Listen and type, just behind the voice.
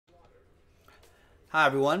Hi,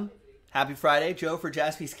 everyone. Happy Friday. Joe for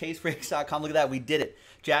JaspysCaseBreaks.com. Look at that. We did it.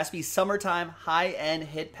 Jaspy's Summertime High-End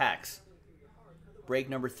Hit Packs. Break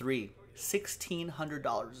number 3.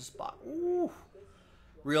 $1,600 a spot. Ooh.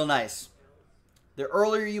 Real nice. The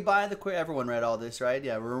earlier you buy, the quicker. Everyone read all this, right?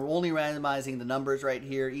 Yeah, we're only randomizing the numbers right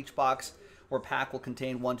here. Each box or pack will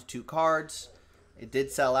contain 1 to 2 cards. It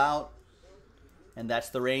did sell out, and that's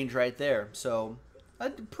the range right there. So,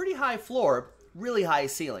 a pretty high floor, really high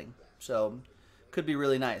ceiling. So, could be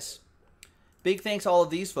really nice. Big thanks to all of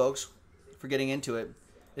these folks for getting into it,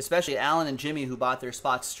 especially Alan and Jimmy who bought their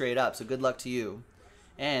spots straight up. So good luck to you.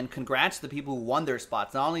 And congrats to the people who won their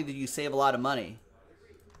spots. Not only did you save a lot of money,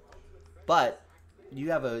 but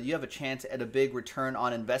you have a chance at a big return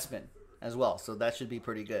on investment as well. So that should be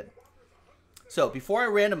pretty good. So before I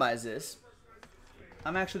randomize this,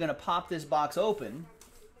 I'm actually going to pop this box open.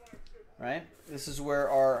 Right? This is where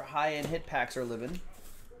our high-end hit packs are living.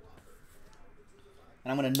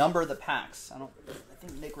 And I'm going to number the packs. I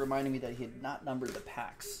think Nick reminded me that he had not numbered the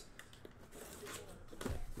packs.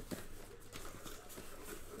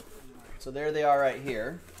 So there they are right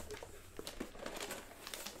here.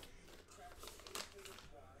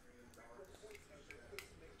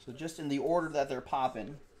 So just in the order that they're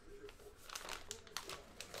popping.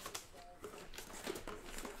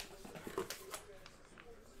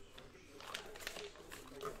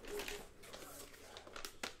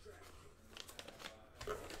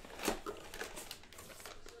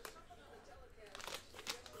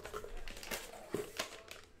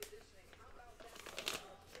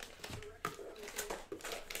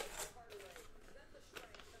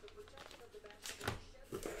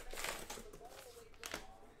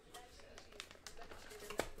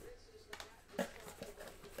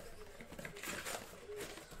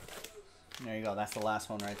 There you go. That's the last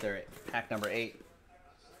one right there. Pack number 8.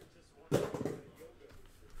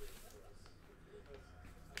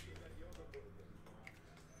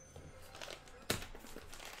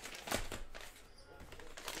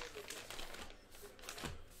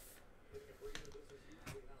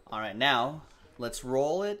 All right, now let's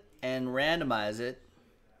roll it and randomize it.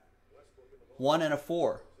 1 and a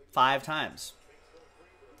 4, 5 times.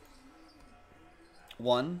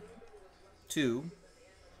 1, 2,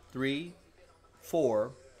 3,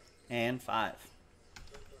 4, and 5.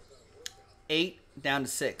 8 down to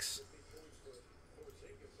 6.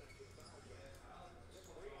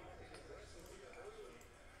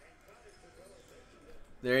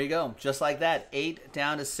 There you go. Just like that. 8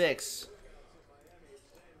 down to 6.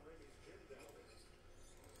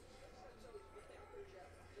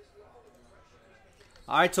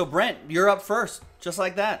 All right, so Brent, you're up first. Just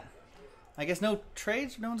like that. I guess no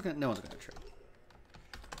trades? No one's gonna trade.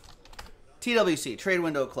 TWC, trade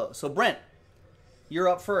window closed. So Brent, you're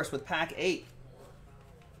up first with pack 8.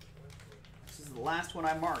 This is the last one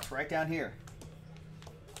I marked right down here.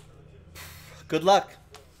 Good luck.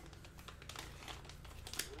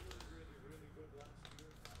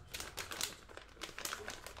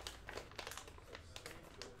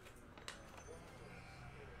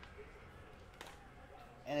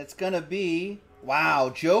 And it's going to be, wow,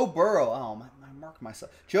 Joe Burrow. Oh, I marked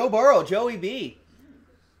myself. Joe Burrow, Joey B.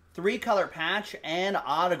 3-color patch and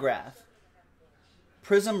autograph.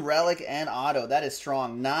 Prism, relic, and auto. That is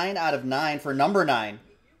strong. 9 out of 9 for number 9.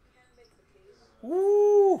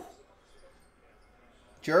 Woo!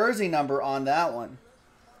 Jersey number on that one.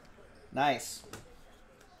 Nice.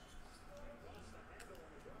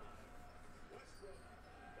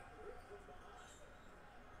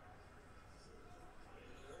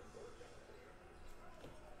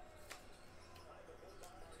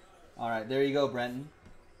 All right, there you go, Brenton.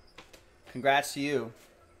 Congrats to you.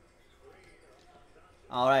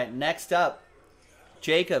 All right, next up,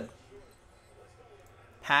 Jacob.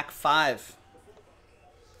 Pack 5.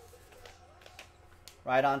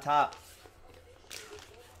 Right on top.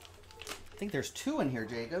 I think there's 2 in here,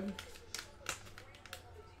 Jacob.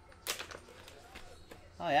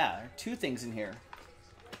 Oh, yeah, there are 2 things in here.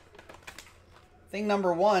 Thing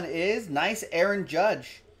number 1 is nice Aaron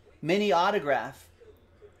Judge. Mini autograph.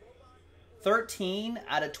 13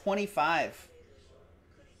 out of 25.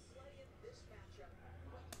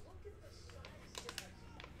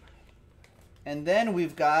 And then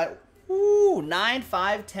we've got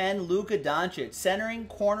 9-5-10 Luka Doncic. Centering,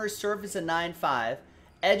 corner, surface a 9-5.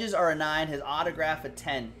 Edges are a 9. His autograph a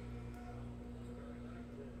 10.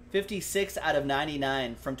 56 out of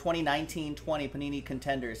 99 from 2019-20 Panini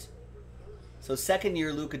Contenders. So second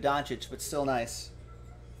year Luka Doncic, but still nice.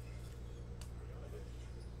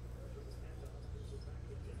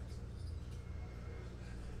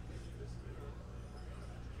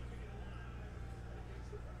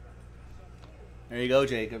 There you go,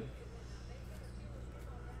 Jacob.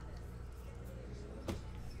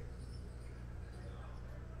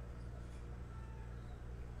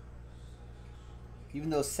 Even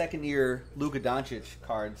those second-year Luka Doncic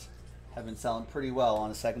cards have been selling pretty well on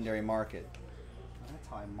the secondary market. That's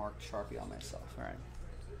how I marked Sharpie on myself. All right.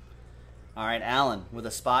 All right, Alan, with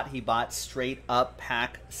a spot, he bought straight up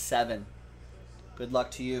pack 7. Good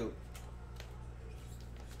luck to you.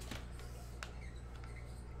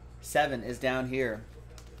 7 is down here.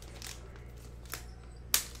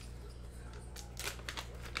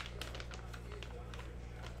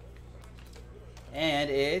 And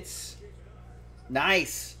it's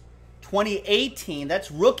nice. 2018, that's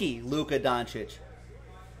rookie Luka Doncic.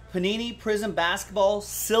 Panini Prism Basketball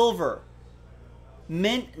Silver.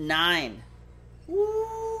 Mint 9.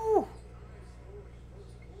 Woo!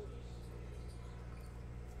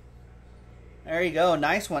 There you go.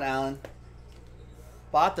 Nice one, Alan.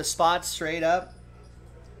 Bought the spot straight up.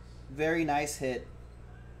 Very nice hit.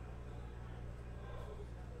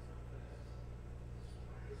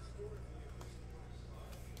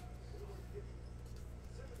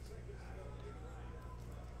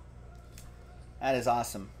 That is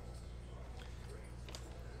awesome.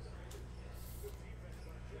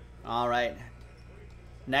 All right.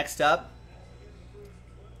 Next up,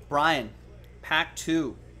 Brian, pack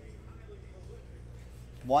 2.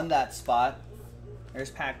 Won that spot. There's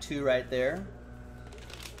pack 2 right there.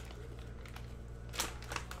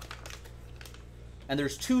 And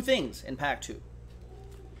there's 2 things in pack 2.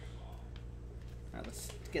 All right, let's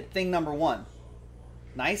get thing number 1.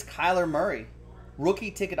 Nice Kyler Murray.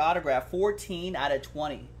 Rookie ticket autograph, 14 out of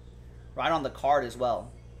 20. Right on the card as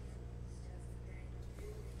well.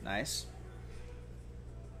 Nice.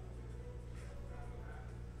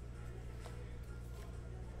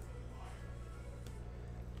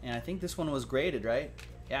 And I think this one was graded, right?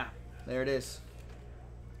 Yeah, there it is.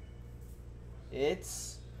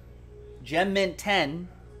 It's Gem Mint 10.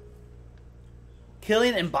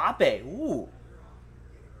 Kylian Mbappe. Ooh.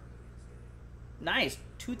 Nice.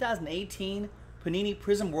 2018 Panini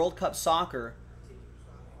Prism World Cup Soccer.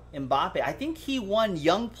 Mbappe. I think he won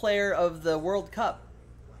Young Player of the World Cup,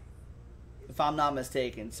 if I'm not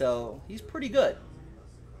mistaken. So he's pretty good.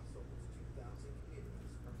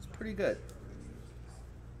 It's pretty good.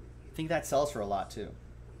 I think that sells for a lot too.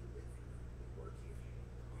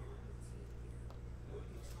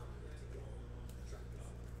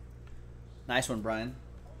 Nice one, Brian.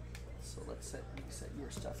 So let's set your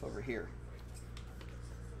stuff over here.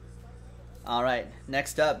 All right,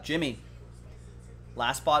 next up, Jimmy.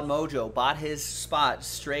 Last spot mojo. Bought his spot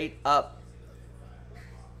straight up.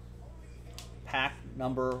 Pack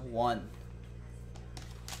number 1.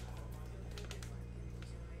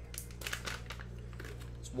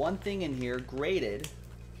 There's one thing in here graded.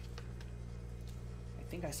 I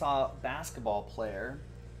think I saw a basketball player.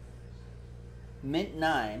 Mint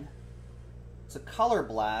 9. It's a Color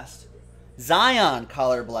Blast. Zion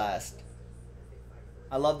Color Blast.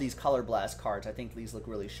 I love these Color Blast cards. I think these look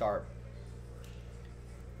really sharp.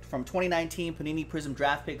 From 2019 Panini Prism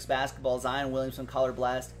Draft Picks Basketball, Zion Williamson Color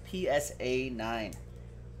Blast, PSA 9. I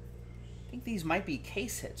think these might be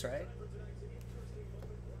case hits, right?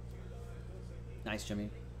 Nice, Jimmy.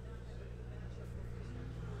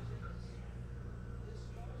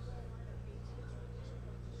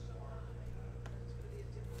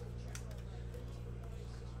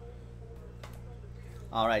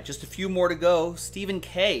 All right, just a few more to go. Stephen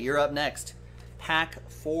K., you're up next. Pack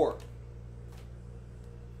 4.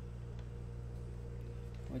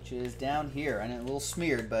 Which is down here. I know a little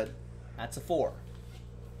smeared, but that's a 4.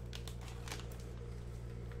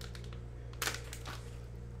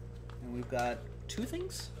 And we've got 2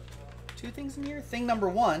 things? 2 things in here. Thing number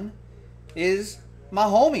 1 is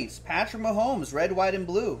Mahomes. Patrick Mahomes, red, white, and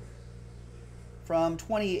blue. From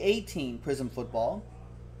 2018 Prism Football.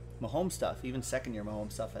 Mahomes stuff, even second-year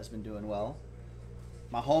Mahomes stuff has been doing well.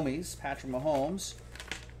 Mahomes, Patrick Mahomes.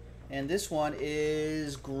 And this one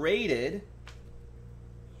is graded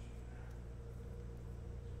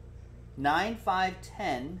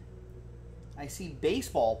 9/5/10. I see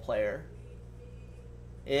baseball player.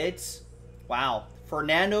 It's, wow,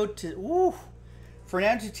 Fernando Tatis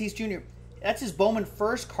Jr. That's his Bowman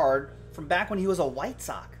first card from back when he was a White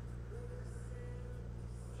Sox.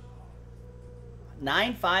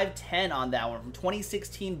 9/5/10 on that one from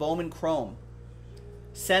 2016 Bowman Chrome.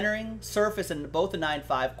 Centering, surface, and both a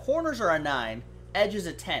 9/5. Corners are a 9. Edges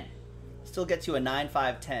a 10. Still gets you a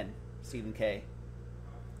 9/5/10. Stephen K.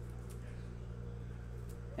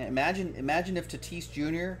 And imagine if Tatis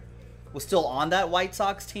Jr. was still on that White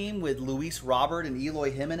Sox team with Luis Robert and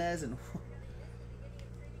Eloy Jimenez and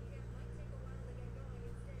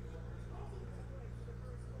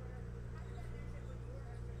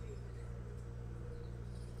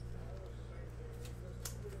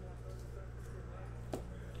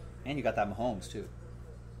And you got that Mahomes, too.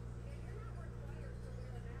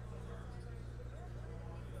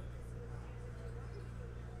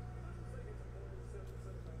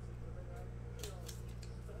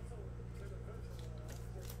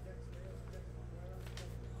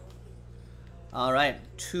 All right,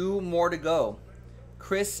 2 more to go.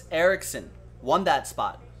 Chris Erickson won that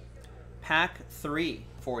spot. Pack 3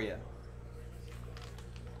 for you.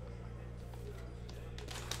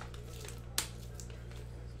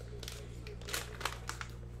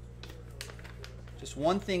 Just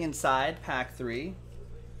one thing inside, pack 3.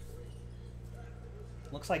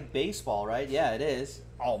 Looks like baseball, right? Yeah, it is.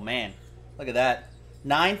 Oh, man. Look at that.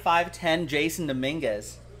 9/5/10 Jason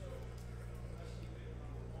Dominguez.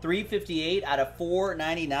 358 out of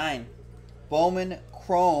 499. Bowman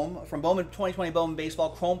Chrome, from Bowman 2020 Bowman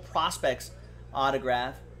Baseball, Chrome Prospects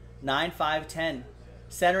autograph. 9/5/10.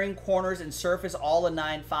 Centering, corners, and surface all a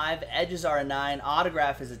 9/5. Edges are a 9.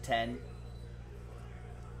 Autograph is a 10.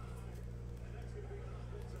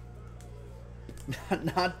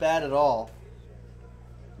 Not bad at all.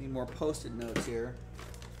 Need more post-it notes here.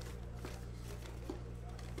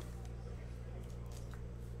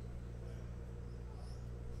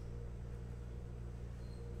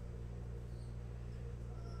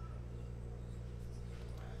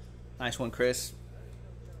 Nice one, Chris.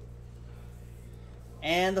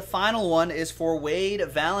 And the final one is for Wade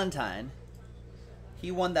Valentine.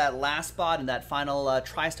 He won that last spot in that final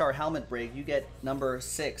TriStar helmet break. You get number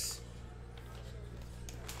 6.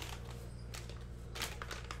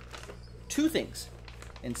 2 things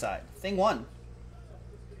inside. Thing 1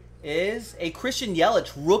 is a Christian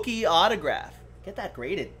Yelich rookie autograph. Get that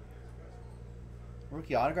graded.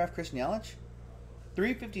 Rookie autograph, Christian Yelich.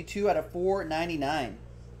 352 out of 499.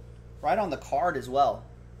 Right on the card as well.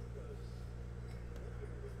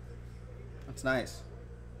 That's nice.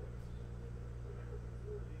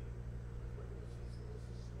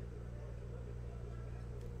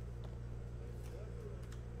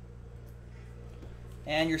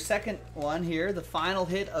 And your second one here, the final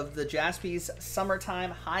hit of the Jaspy's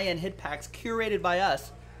Summertime High-End Hit Packs, curated by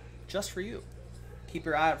us, just for you. Keep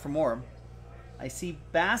your eye out for more. I see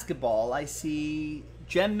basketball. I see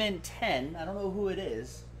Gem Mint 10. I don't know who it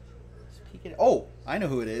is. Oh, I know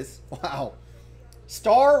who it is. Wow.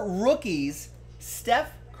 Star Rookies,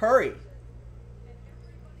 Steph Curry.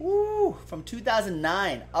 Woo, from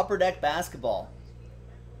 2009, Upper Deck Basketball.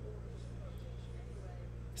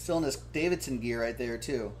 Still in this Davidson gear right there,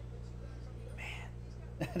 too. Man,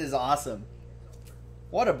 that is awesome.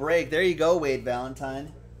 What a break. There you go, Wade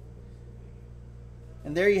Valentine.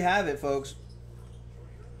 And there you have it, folks.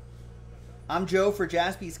 I'm Joe for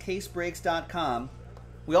JaspysCaseBreaks.com.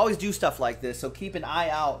 We always do stuff like this, so keep an eye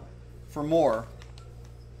out for more.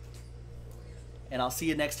 And I'll see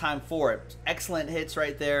you next time for it. Excellent hits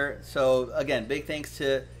right there. So, again, big thanks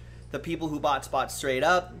to the people who bought spots straight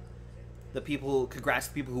up. Congrats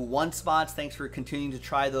to the people who won spots. Thanks for continuing to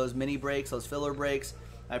try those mini breaks, those filler breaks.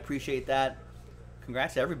 I appreciate that.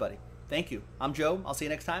 Congrats to everybody. Thank you. I'm Joe. I'll see you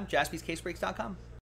next time. JaspysCaseBreaks.com.